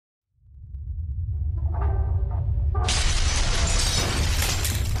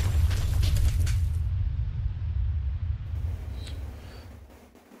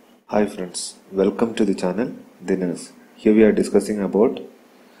Hi friends, welcome to the channel The Nurse. Here we are discussing about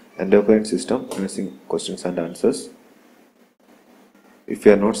endocrine system nursing questions and answers. If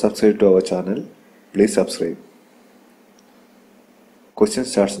you are not subscribed to our channel, please subscribe. Question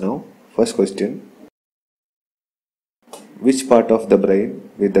starts now. First question. Which part of the brain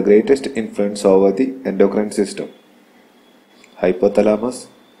with the greatest influence over the endocrine system? Hypothalamus,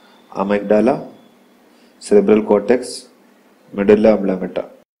 amygdala, cerebral cortex, medulla oblongata.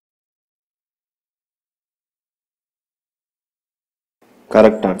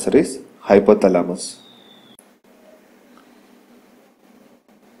 Correct answer is hypothalamus.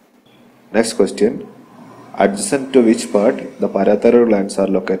 Next question. Adjacent to which part the parathyroid glands are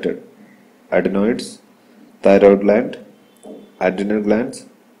located? Adenoids, thyroid gland, adrenal glands,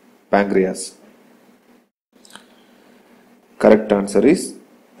 pancreas. Correct answer is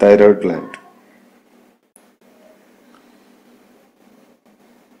thyroid gland.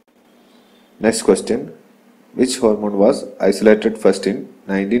 Next question. Which hormone was isolated first in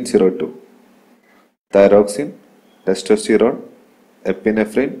 1902? Thyroxine, testosterone,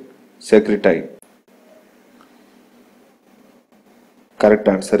 epinephrine, secretine. Correct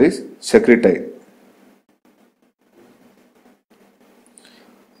answer is secretine.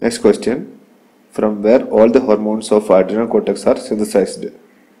 Next question. From where all the hormones of adrenal cortex are synthesized?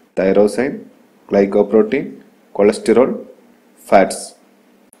 Thyroxine, glycoprotein, cholesterol, fats.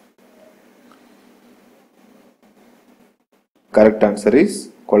 Correct answer is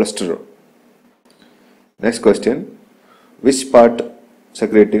cholesterol. Next question. Which part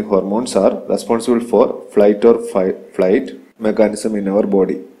secreting hormones are responsible for flight or flight mechanism in our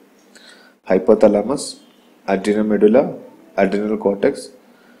body? Hypothalamus, adrenal medulla, adrenal cortex,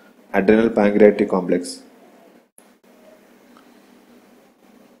 adrenal pancreatic complex.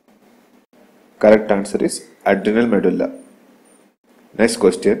 Correct answer is adrenal medulla. Next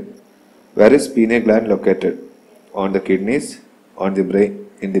question. Where is pineal gland located? On the kidneys, on the brain,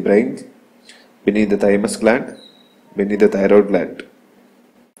 in the brain, beneath the thymus gland, beneath the thyroid gland.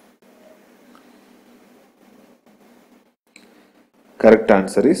 Correct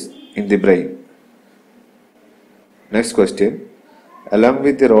answer is in the brain. Next question. Along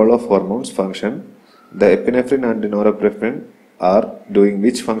with the role of hormones function, the epinephrine and norepinephrine are doing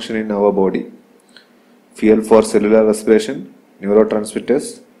which function in our body? Fuel for cellular respiration,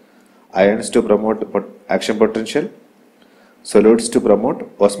 neurotransmitters, ions to promote action potential, solutes to promote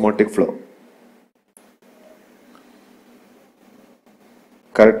osmotic flow.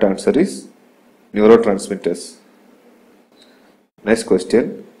 Correct answer is neurotransmitters. Next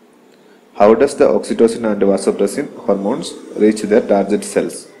question. How does the oxytocin and vasopressin hormones reach their target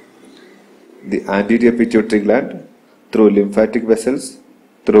cells? The anterior pituitary gland, through lymphatic vessels,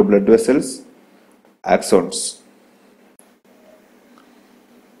 through blood vessels, axons.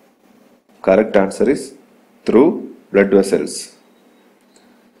 Correct answer is through blood vessels.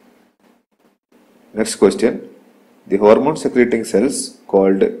 Next question. The hormone secreting cells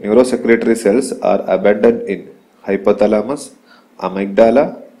called neurosecretory cells are abundant in hypothalamus,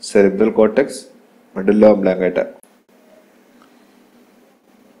 amygdala, cerebral cortex, medulla oblongata.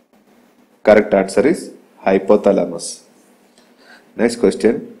 Correct answer is hypothalamus. Next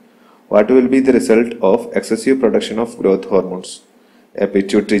question. What will be the result of excessive production of growth hormones? A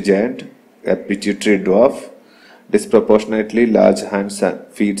pituitary giant, a pituitary dwarf, disproportionately large hands,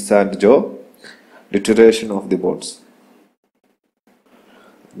 feet and jaw, deterioration of the bones.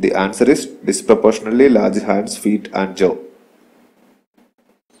 The answer is disproportionately large hands, feet and jaw.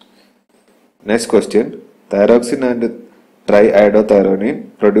 Next question. Thyroxine and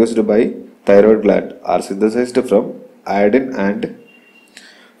triiodothyronine produced by thyroid gland are synthesized from iodine and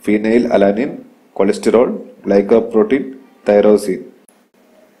phenylalanine, cholesterol, glycoprotein, thyroxine.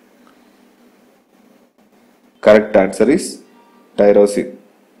 Correct answer is thyroxine.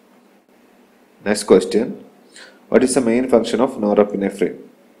 Next question. What is the main function of norepinephrine?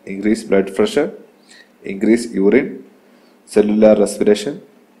 Increase blood pressure, increase urine, cellular respiration,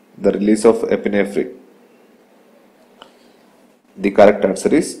 the release of epinephrine. The correct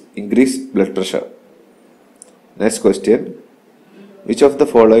answer is increase blood pressure. Next question. Which of the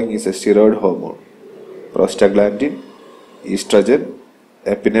following is a steroid hormone? Prostaglandin, estrogen,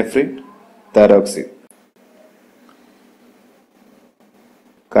 epinephrine, thyroxine.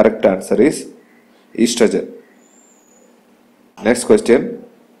 Correct answer is estrogen. Next question.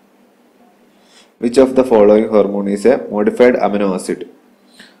 Which of the following hormone is a modified amino acid?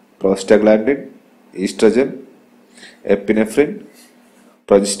 Prostaglandin, estrogen, epinephrine,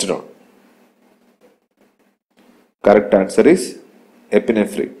 progesterone. Correct answer is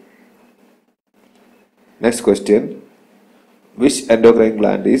epinephrine. Next question. Which endocrine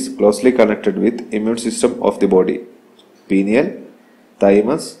gland is closely connected with immune system of the body? Pineal,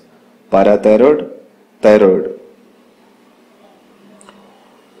 thymus, parathyroid, thyroid.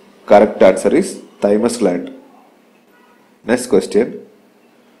 Correct answer is thymus gland. Next question.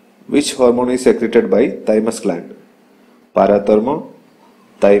 Which hormone is secreted by thymus gland? Parathyroid,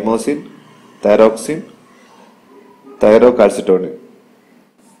 thymosin, thyroxine, thyrocalcitonin.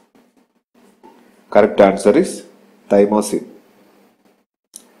 Correct answer is thymosin.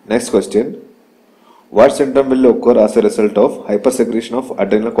 Next question. What syndrome will occur as a result of hypersecretion of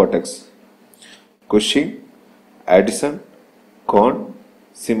adrenal cortex? Cushing, Addison, Cohn,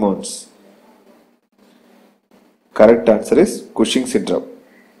 Simmons. Correct answer is Cushing syndrome.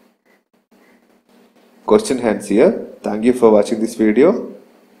 Question hands here. Thank you for watching this video.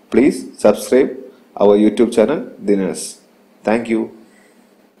 Please subscribe our YouTube channel, The Nurse. Thank you.